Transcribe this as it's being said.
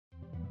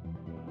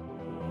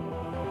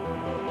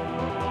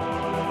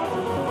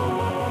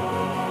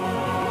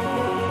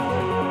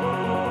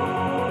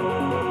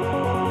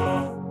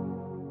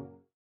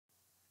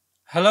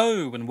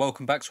Hello and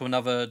welcome back to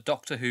another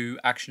Doctor Who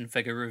action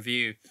figure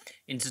review.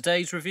 In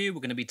today's review, we're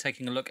going to be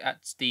taking a look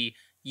at the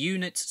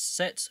unit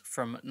set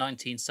from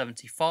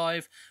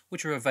 1975,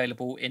 which are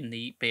available in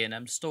the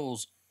B&M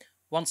stores.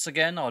 Once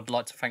again, I'd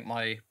like to thank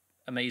my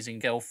amazing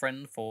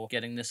girlfriend for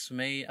getting this for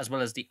me, as well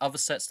as the other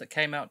sets that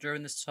came out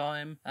during this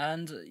time.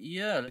 And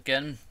yeah,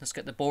 again, let's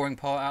get the boring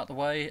part out of the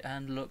way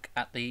and look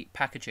at the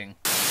packaging.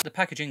 The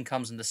packaging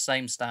comes in the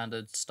same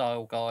standard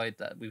style guide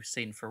that we've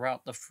seen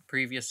throughout the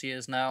previous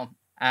years now,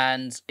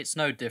 and it's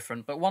no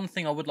different. But one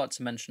thing I would like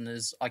to mention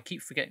is, I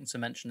keep forgetting to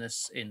mention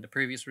this in the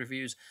previous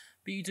reviews,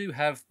 but you do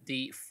have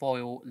the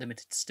foil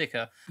limited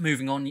sticker.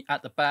 Moving on,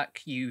 at the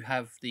back you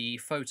have the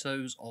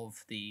photos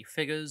of the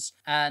figures,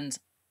 and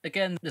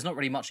again, there's not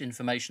really much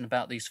information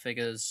about these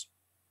figures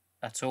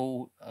at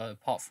all,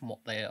 apart from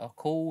what they are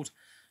called,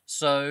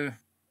 so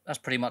that's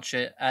pretty much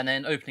it. And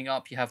then opening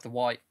up, you have the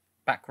white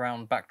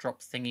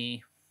backdrop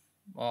thingy,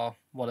 or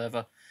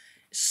whatever.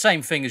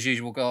 Same thing as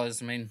usual,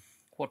 guys. I mean,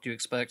 what do you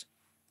expect?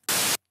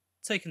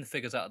 Taking the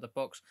figures out of the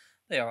box,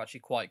 they are actually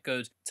quite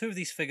good. Two of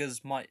these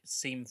figures might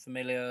seem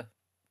familiar,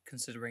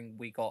 considering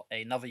we got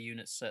another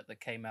unit set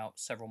that came out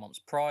several months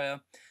prior,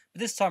 but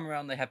this time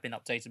around they have been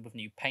updated with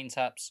new paint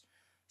apps,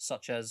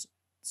 such as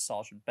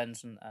Sergeant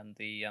Benson and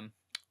the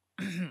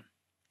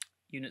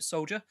unit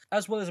soldier,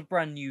 as well as a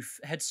brand new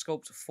head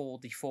sculpt for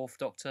the Fourth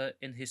Doctor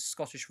in his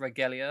Scottish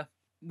regalia,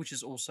 which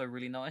is also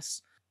really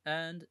nice.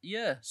 And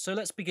yeah, so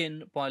let's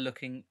begin by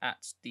looking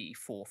at the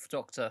Fourth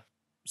Doctor.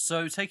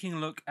 So taking a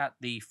look at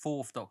the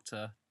Fourth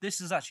Doctor,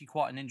 this is actually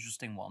quite an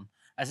interesting one,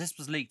 as this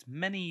was leaked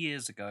many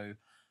years ago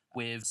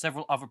with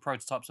several other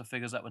prototypes of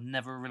figures that were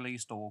never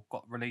released or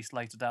got released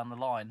later down the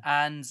line.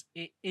 And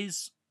it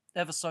is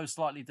ever so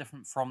slightly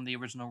different from the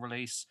original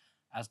release,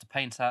 as the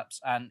paint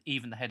apps and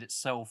even the head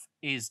itself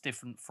is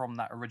different from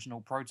that original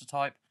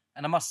prototype.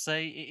 And I must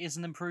say, it is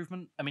an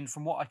improvement. I mean,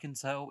 from what I can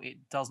tell, it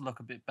does look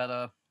a bit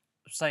better.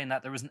 Saying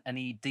that, there isn't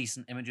any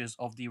decent images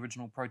of the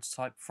original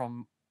prototype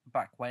from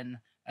back when,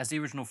 as the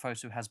original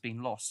photo has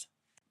been lost.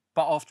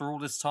 But after all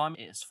this time,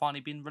 it's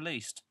finally been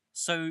released.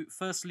 So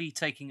firstly,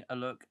 taking a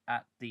look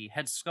at the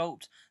head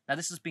sculpt. Now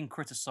this has been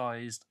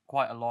criticised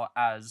quite a lot,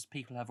 as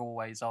people have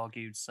always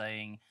argued,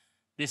 saying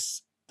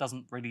this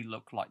doesn't really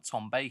look like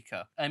Tom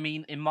Baker. I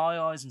mean, in my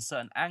eyes, in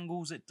certain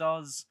angles it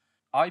does.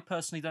 I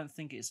personally don't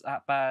think it's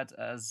that bad,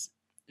 as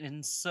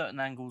in certain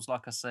angles,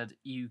 like I said,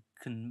 you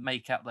can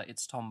make out that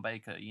it's Tom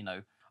Baker, you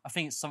know. I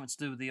think it's something to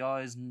do with the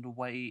eyes and the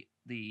way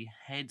the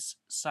head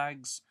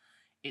sags.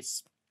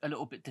 It's a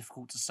little bit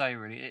difficult to say,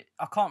 really.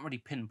 I can't really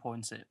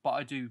pinpoint it, but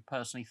I do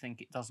personally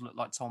think it does look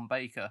like Tom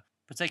Baker.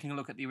 But taking a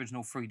look at the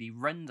original 3D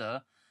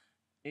render,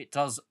 it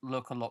does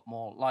look a lot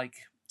more like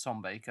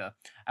Tom Baker.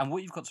 And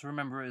what you've got to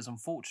remember is,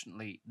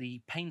 unfortunately,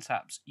 the paint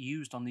apps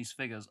used on these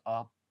figures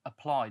are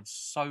applied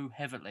so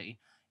heavily,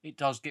 it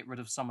does get rid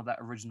of some of that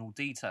original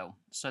detail.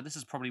 So this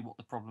is probably what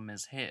the problem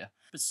is here.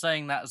 But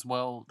saying that as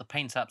well, the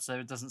paint apps,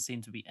 there doesn't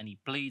seem to be any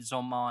bleeds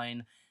on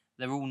mine.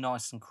 They're all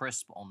nice and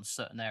crisp on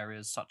certain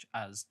areas, such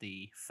as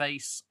the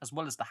face, as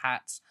well as the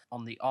hat,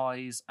 on the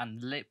eyes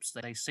and lips.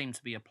 They seem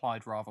to be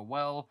applied rather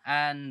well,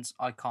 and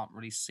I can't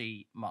really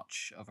see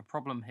much of a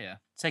problem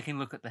here. Taking a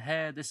look at the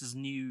hair, this is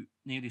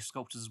newly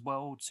sculpted as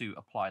well to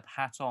apply the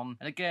hat on,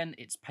 and again,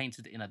 it's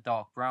painted in a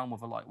dark brown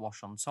with a light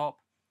wash on top.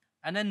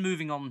 And then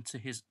moving on to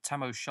his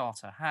Tamo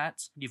Charter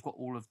hat, you've got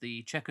all of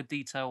the checkered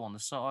detail on the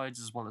sides,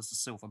 as well as the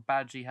silver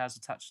badge he has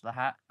attached to the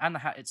hat, and the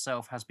hat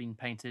itself has been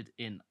painted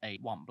in a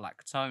one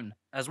black tone.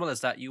 As well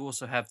as that, you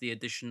also have the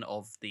addition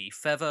of the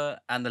feather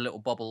and the little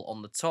bubble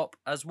on the top,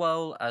 as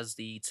well as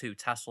the two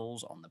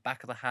tassels on the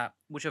back of the hat,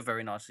 which are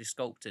very nicely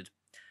sculpted.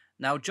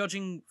 Now,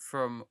 judging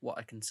from what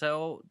I can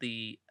tell,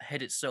 the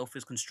head itself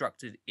is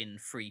constructed in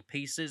three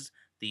pieces: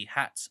 the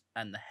hat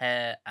and the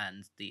hair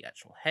and the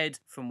actual head,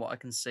 from what I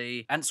can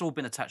see, and it's all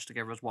been attached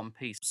together as one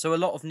piece. So a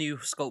lot of new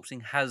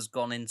sculpting has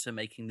gone into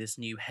making this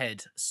new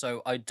head,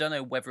 so I don't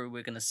know whether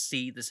we're going to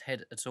see this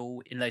head at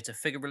all in later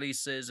figure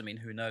releases. I mean,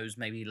 who knows,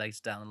 maybe later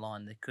down the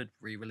line they could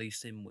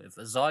re-release him with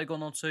a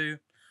Zygon or two,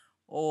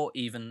 or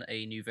even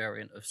a new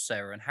variant of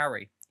Sarah and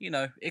Harry. You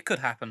know, it could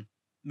happen.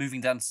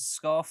 Moving down to the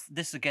scarf,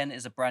 this again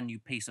is a brand new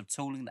piece of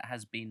tooling that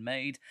has been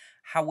made.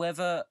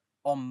 However,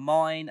 on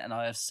mine, and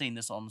I have seen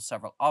this on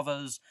several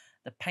others,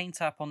 the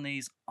paint app on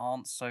these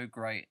aren't so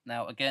great.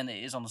 Now, again,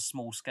 it is on a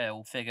small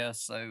scale figure,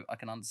 so I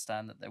can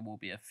understand that there will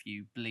be a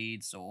few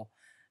bleeds or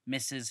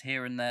misses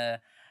here and there.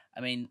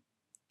 I mean,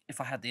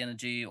 if I had the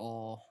energy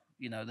or,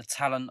 you know, the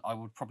talent, I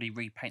would probably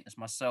repaint this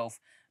myself.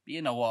 But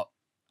you know what?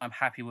 I'm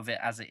happy with it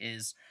as it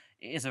is.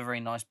 It is a very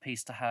nice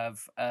piece to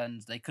have,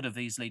 and they could have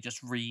easily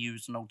just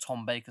reused an old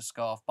Tom Baker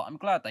scarf, but I'm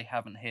glad they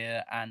haven't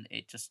here, and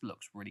it just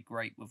looks really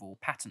great with all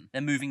pattern.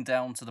 Then moving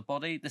down to the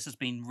body, this has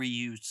been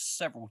reused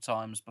several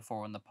times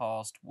before in the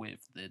past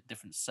with the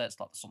different sets,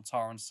 like the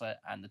Sontaran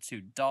set and the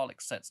two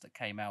Dalek sets that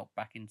came out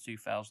back in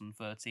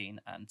 2013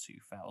 and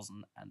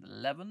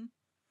 2011.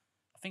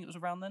 I think it was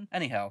around then.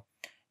 Anyhow,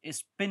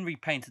 it's been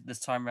repainted this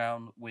time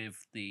around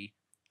with the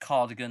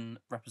cardigan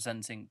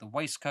representing the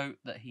waistcoat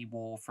that he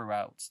wore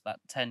throughout that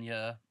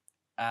tenure,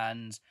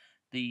 and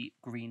the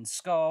green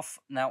scarf.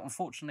 Now,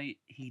 unfortunately,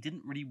 he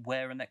didn't really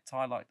wear a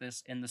necktie like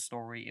this in the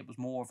story. It was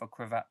more of a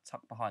cravat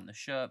tucked behind the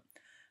shirt.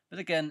 But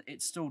again,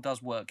 it still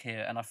does work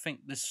here, and I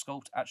think this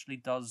sculpt actually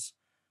does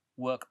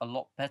work a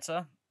lot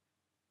better.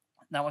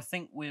 Now, I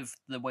think with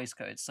the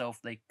waistcoat itself,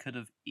 they could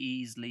have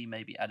easily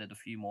maybe added a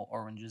few more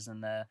oranges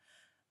in there.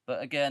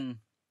 But again,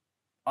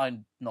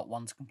 I'm not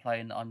one to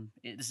complain.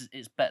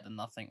 It's better than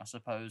nothing, I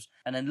suppose.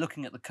 And then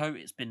looking at the coat,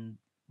 it's been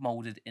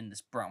molded in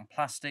this brown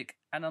plastic,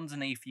 and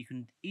underneath you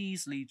can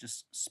easily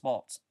just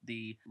spot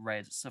the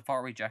red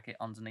safari jacket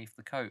underneath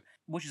the coat,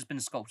 which has been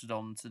sculpted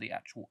onto the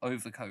actual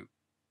overcoat.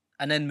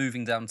 And then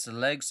moving down to the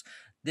legs,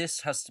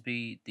 this has to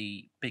be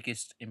the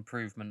biggest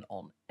improvement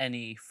on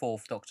any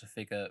Fourth Doctor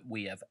figure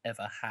we have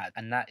ever had.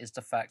 And that is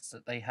the fact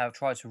that they have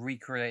tried to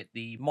recreate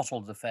the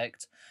mottled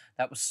effect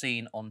that was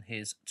seen on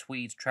his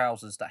tweed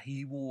trousers that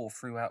he wore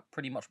throughout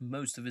pretty much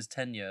most of his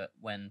tenure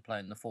when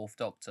playing the Fourth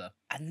Doctor.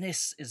 And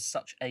this is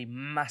such a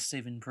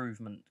massive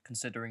improvement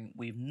considering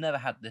we've never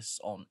had this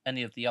on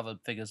any of the other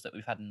figures that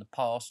we've had in the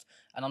past.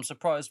 And I'm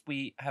surprised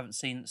we haven't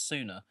seen it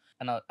sooner.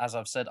 And as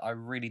I've said, I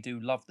really do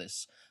love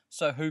this.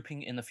 So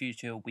hoping in the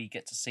future we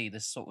get to see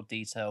this sort of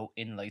detail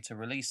in later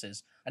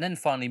releases. And then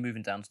finally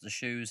moving down to the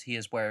shoes, he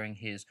is wearing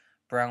his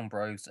brown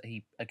brogues that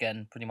he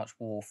again pretty much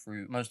wore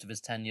through most of his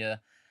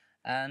tenure.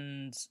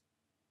 And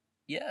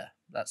yeah,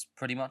 that's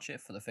pretty much it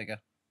for the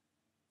figure.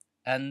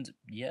 And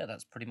yeah,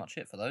 that's pretty much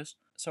it for those.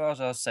 So as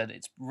I said,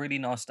 it's really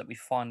nice that we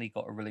finally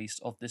got a release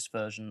of this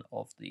version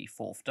of the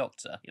Fourth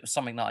Doctor. It was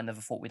something that I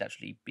never thought we'd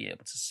actually be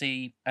able to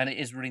see, and it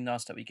is really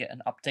nice that we get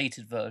an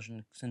updated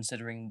version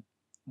considering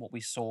what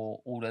we saw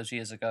all those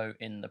years ago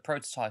in the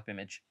prototype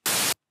image.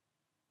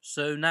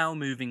 So now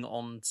moving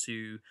on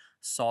to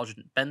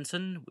Sergeant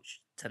Benton,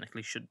 which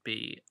technically should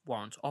be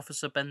Warrant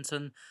Officer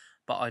Benton,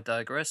 but I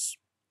digress.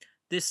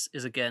 This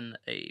is again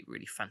a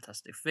really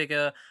fantastic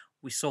figure.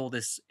 We saw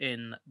this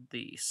in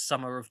the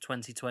summer of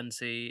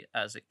 2020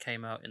 as it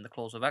came out in the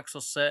Claws of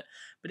Axos set,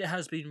 but it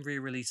has been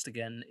re-released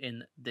again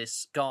in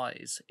this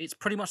guise. It's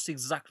pretty much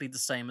exactly the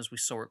same as we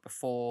saw it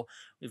before,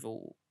 with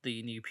all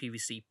the new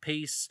PVC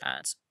piece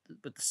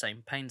with the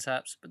same paint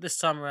apps, but this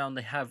time around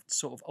they have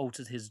sort of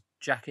altered his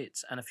jacket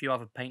and a few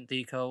other paint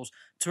decals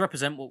to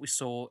represent what we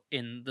saw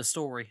in the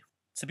story.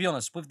 To be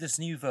honest, with this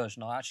new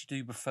version, I actually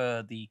do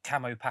prefer the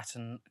camo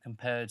pattern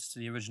compared to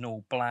the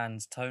original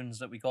bland tones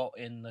that we got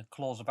in the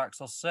Claws of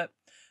Axos set.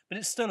 But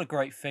it's still a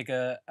great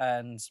figure,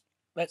 and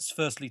let's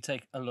firstly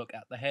take a look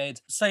at the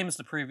head. Same as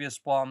the previous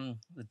one,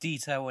 the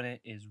detail in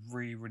it is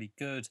really, really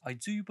good. I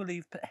do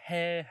believe that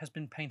hair has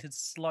been painted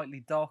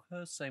slightly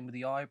darker, same with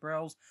the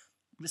eyebrows,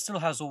 but it still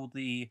has all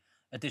the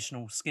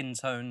additional skin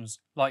tones,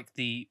 like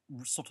the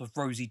sort of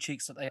rosy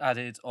cheeks that they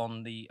added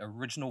on the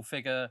original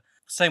figure.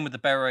 Same with the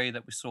beret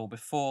that we saw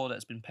before,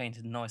 that's been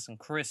painted nice and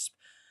crisp.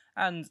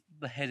 And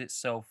the head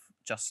itself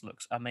just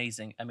looks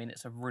amazing. I mean,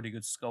 it's a really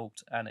good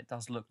sculpt, and it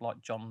does look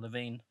like John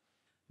Levine.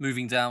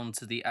 Moving down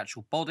to the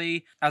actual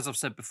body, as I've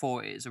said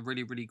before, it is a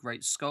really, really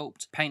great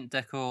sculpt. Paint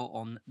decor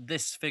on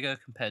this figure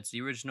compared to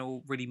the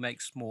original really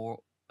makes more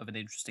of an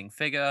interesting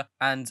figure,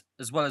 and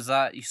as well as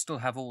that, you still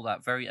have all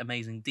that very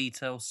amazing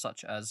detail,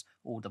 such as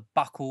all the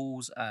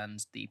buckles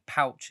and the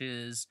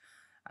pouches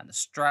and the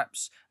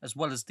straps, as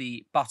well as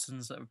the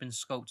buttons that have been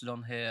sculpted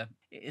on here.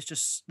 It's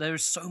just, there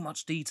is so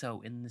much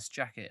detail in this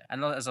jacket,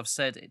 and as I've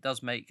said, it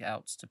does make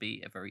out to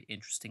be a very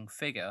interesting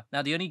figure.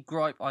 Now, the only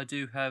gripe I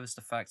do have is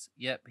the fact,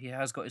 yep, he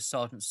has got his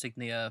sergeant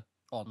insignia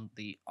on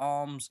the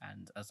arms,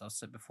 and as I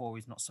said before,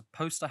 he's not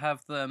supposed to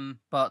have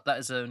them, but that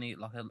is only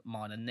like a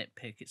minor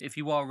nitpick. If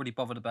you are really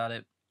bothered about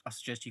it, I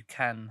suggest you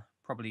can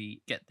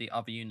probably get the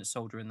other unit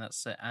soldier in that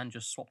set and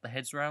just swap the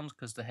heads around,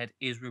 because the head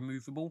is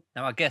removable.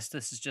 Now, I guess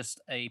this is just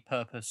a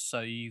purpose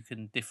so you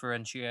can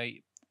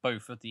differentiate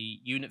both of the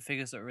unit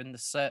figures that are in the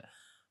set,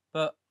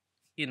 but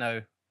you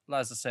know,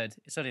 as I said,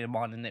 it's only a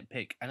minor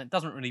nitpick and it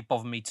doesn't really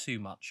bother me too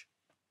much.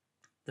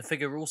 The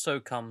figure also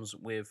comes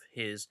with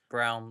his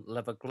brown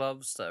leather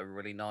gloves that are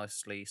really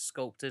nicely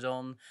sculpted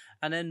on,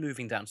 and then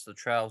moving down to the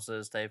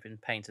trousers, they've been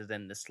painted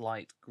in this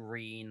light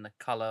green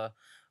colour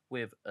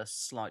with a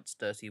slight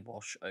dirty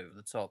wash over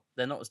the top.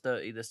 They're not as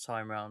dirty this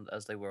time around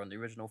as they were on the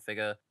original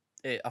figure.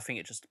 I think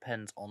it just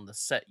depends on the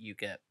set you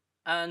get.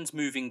 And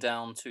moving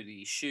down to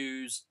the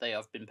shoes, they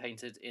have been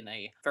painted in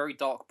a very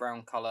dark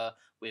brown colour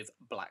with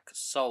black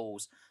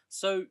soles.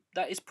 So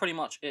that is pretty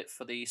much it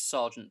for the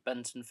Sergeant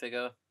Benton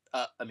figure.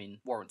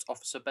 Warrant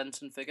Officer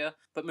Benton figure.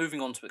 But moving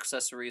on to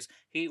accessories,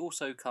 he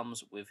also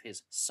comes with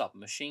his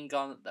submachine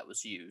gun that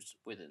was used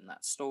within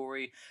that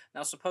story.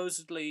 Now,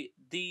 supposedly,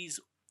 these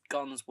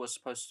guns were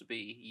supposed to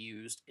be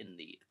used in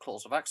the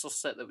Claws of Axos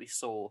set that we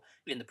saw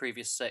in the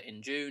previous set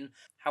in June.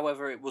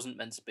 However, it wasn't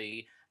meant to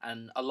be,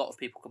 and a lot of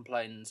people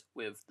complained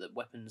with the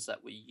weapons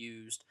that were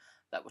used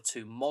that were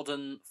too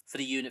modern for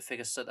the unit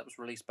figure set that was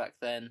released back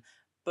then.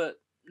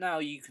 But now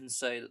you can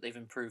say that they've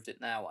improved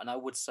it now, and I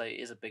would say it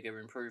is a bigger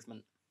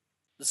improvement.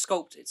 The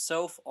sculpt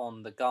itself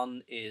on the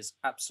gun is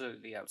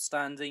absolutely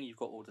outstanding. You've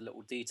got all the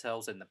little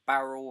details in the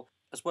barrel,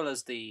 as well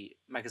as the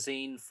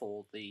magazine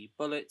for the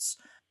bullets.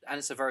 and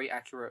it's a very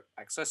accurate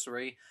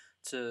accessory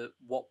to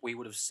what we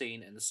would have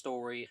seen in the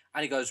story,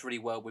 and it goes really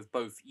well with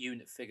both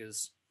unit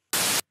figures.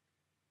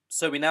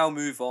 So we now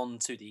move on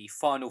to the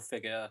final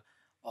figure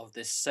of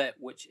this set,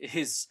 which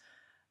is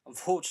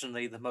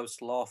unfortunately the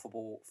most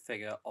laughable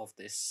figure of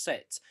this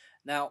set.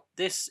 Now,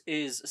 this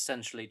is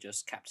essentially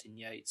just Captain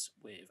Yates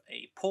with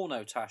a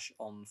porno tash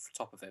on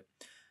top of it.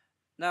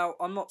 Now,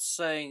 I'm not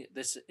saying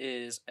this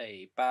is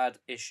a bad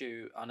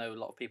issue. I know a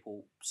lot of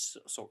people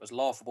saw it as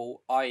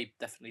laughable. I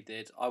definitely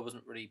did. I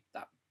wasn't really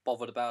that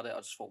bothered about it. I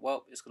just thought,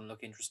 well, it's going to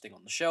look interesting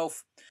on the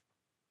shelf.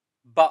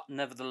 But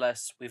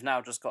nevertheless, we've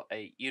now just got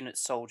a unit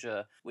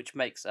soldier, which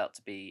makes out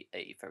to be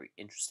a very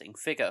interesting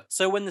figure.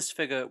 So when this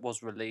figure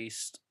was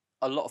released,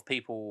 a lot of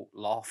people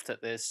laughed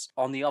at this.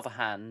 On the other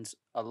hand,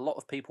 a lot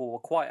of people were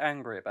quite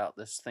angry about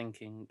this,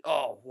 thinking,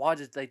 oh, why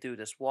did they do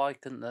this? Why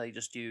couldn't they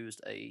just use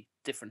a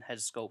different head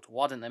sculpt?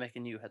 Why didn't they make a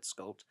new head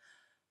sculpt?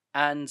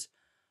 And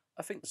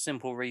I think the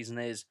simple reason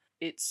is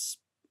it's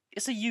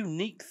a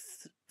unique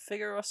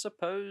figure, I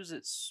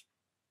suppose.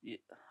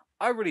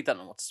 I really don't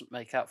know what to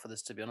make out for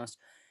this, to be honest.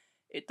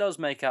 It does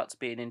make out to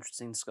be an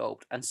interesting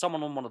sculpt, and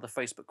someone on one of the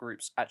Facebook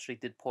groups actually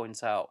did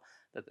point out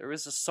that there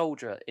is a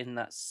soldier in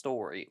that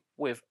story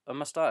with a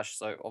moustache,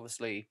 so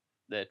obviously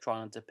they're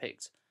trying to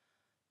depict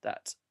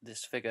that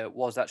this figure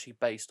was actually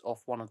based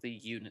off one of the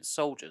unit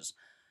soldiers.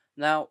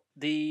 Now,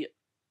 the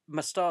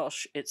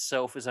moustache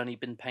itself has only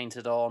been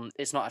painted on,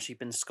 it's not actually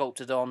been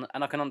sculpted on,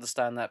 and I can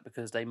understand that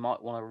because they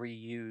might want to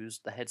reuse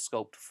the head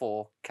sculpt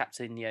for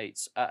Captain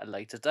Yates at a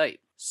later date.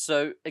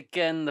 So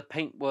again, the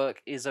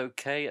paintwork is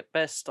okay at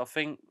best, I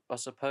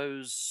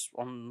suppose,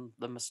 on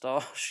the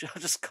moustache. I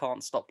just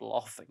can't stop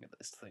laughing at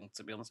this thing,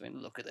 to be honest. I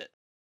mean, look at it.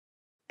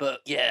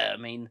 But yeah, I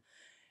mean,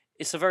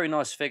 it's a very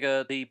nice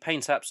figure. The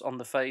paint apps on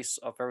the face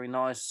are very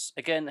nice.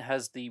 Again, it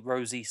has the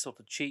rosy sort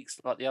of cheeks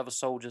like the other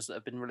soldiers that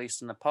have been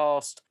released in the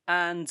past.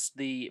 And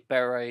the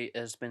beret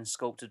has been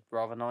sculpted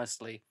rather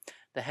nicely.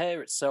 The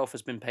hair itself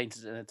has been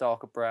painted in a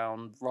darker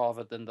brown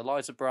rather than the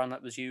lighter brown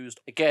that was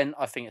used. Again,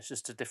 I think it's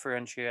just to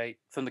differentiate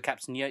from the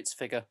Captain Yates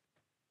figure.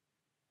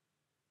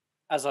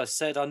 As I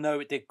said, I know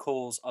it did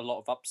cause a lot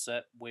of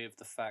upset with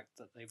the fact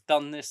that they've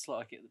done this.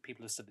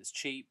 People have said it's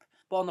cheap.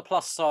 But on the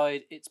plus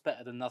side, it's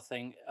better than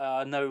nothing.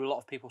 I know a lot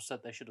of people said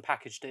they should have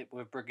packaged it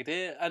with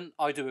Brigadier, and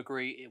I do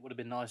agree it would have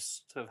been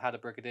nice to have had a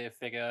Brigadier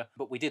figure,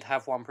 but we did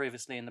have one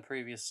previously in the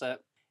previous set.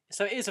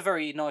 So it is a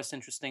very nice,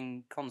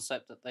 interesting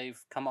concept that they've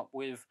come up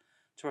with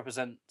to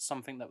represent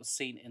something that was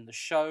seen in the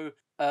show.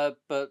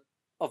 But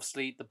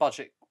obviously, the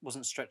budget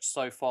wasn't stretched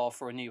so far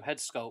for a new head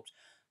sculpt.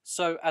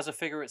 So as a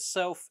figure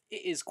itself,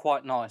 it is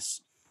quite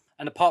nice.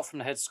 And apart from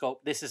the head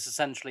sculpt, this is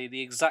essentially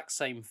the exact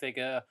same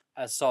figure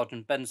as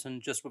Sergeant Benton,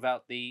 just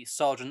without the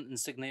sergeant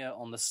insignia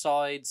on the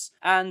sides.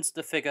 And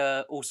the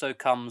figure also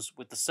comes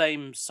with the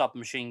same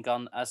submachine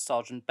gun as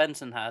Sergeant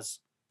Benton has.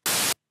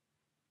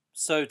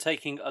 So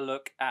taking a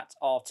look at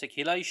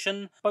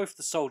articulation, both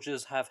the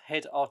soldiers have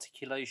head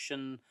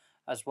articulation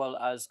as well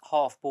as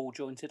half ball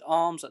jointed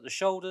arms at the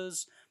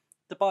shoulders.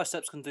 The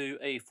biceps can do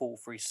a full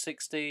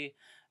 360.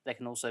 They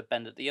can also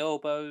bend at the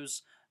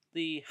elbows.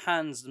 The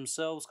hands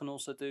themselves can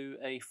also do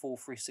a full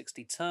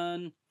 360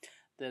 turn.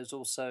 There's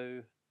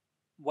also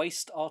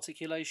waist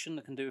articulation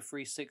that can do a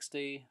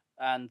 360,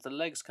 and the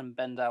legs can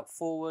bend out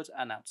forward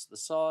and out to the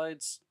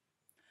sides.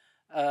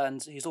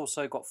 And he's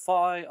also got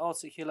thigh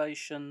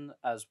articulation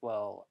as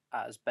well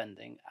as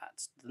bending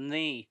at the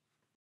knee.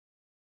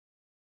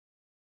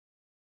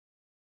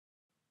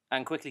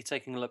 And quickly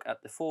taking a look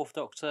at the Fourth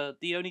Doctor,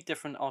 the only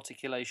different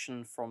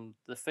articulation from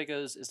the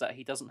figures is that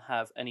he doesn't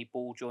have any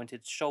ball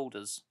jointed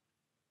shoulders.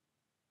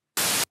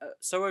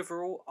 So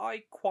overall,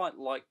 I quite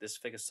like this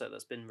figure set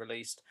that's been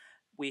released.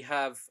 We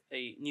have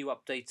a new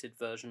updated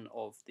version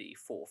of the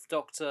Fourth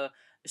Doctor,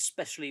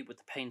 especially with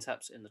the paint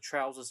apps in the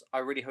trousers. I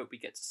really hope we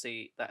get to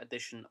see that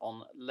addition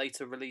on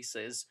later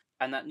releases.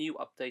 And that new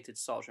updated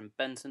Sergeant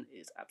Benton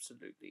is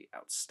absolutely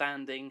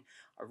outstanding.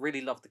 I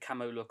really love the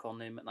camo look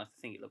on him, and I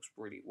think it looks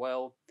really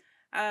well.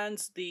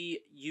 And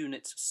the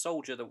unit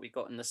soldier that we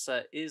got in the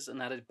set is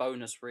an added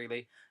bonus,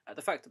 really.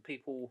 The fact that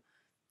people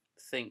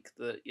think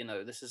that,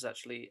 this is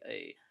actually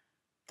a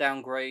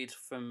downgrade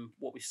from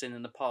what we've seen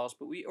in the past,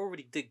 but we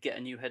already did get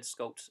a new head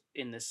sculpt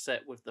in this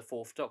set with the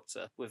Fourth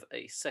Doctor. With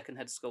a second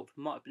head sculpt,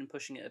 might have been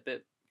pushing it a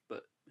bit,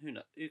 but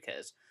who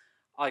cares?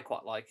 I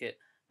quite like it,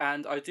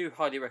 and I do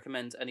highly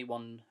recommend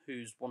anyone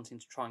who's wanting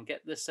to try and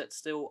get this set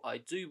still. I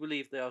do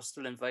believe they are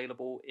still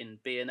available in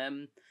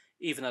B&M,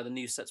 even though the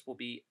new sets will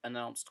be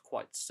announced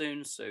quite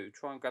soon, so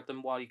try and grab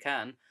them while you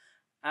can.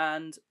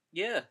 And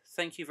yeah,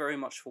 thank you very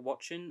much for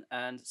watching,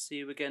 and see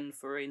you again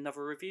for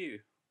another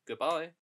review. Goodbye.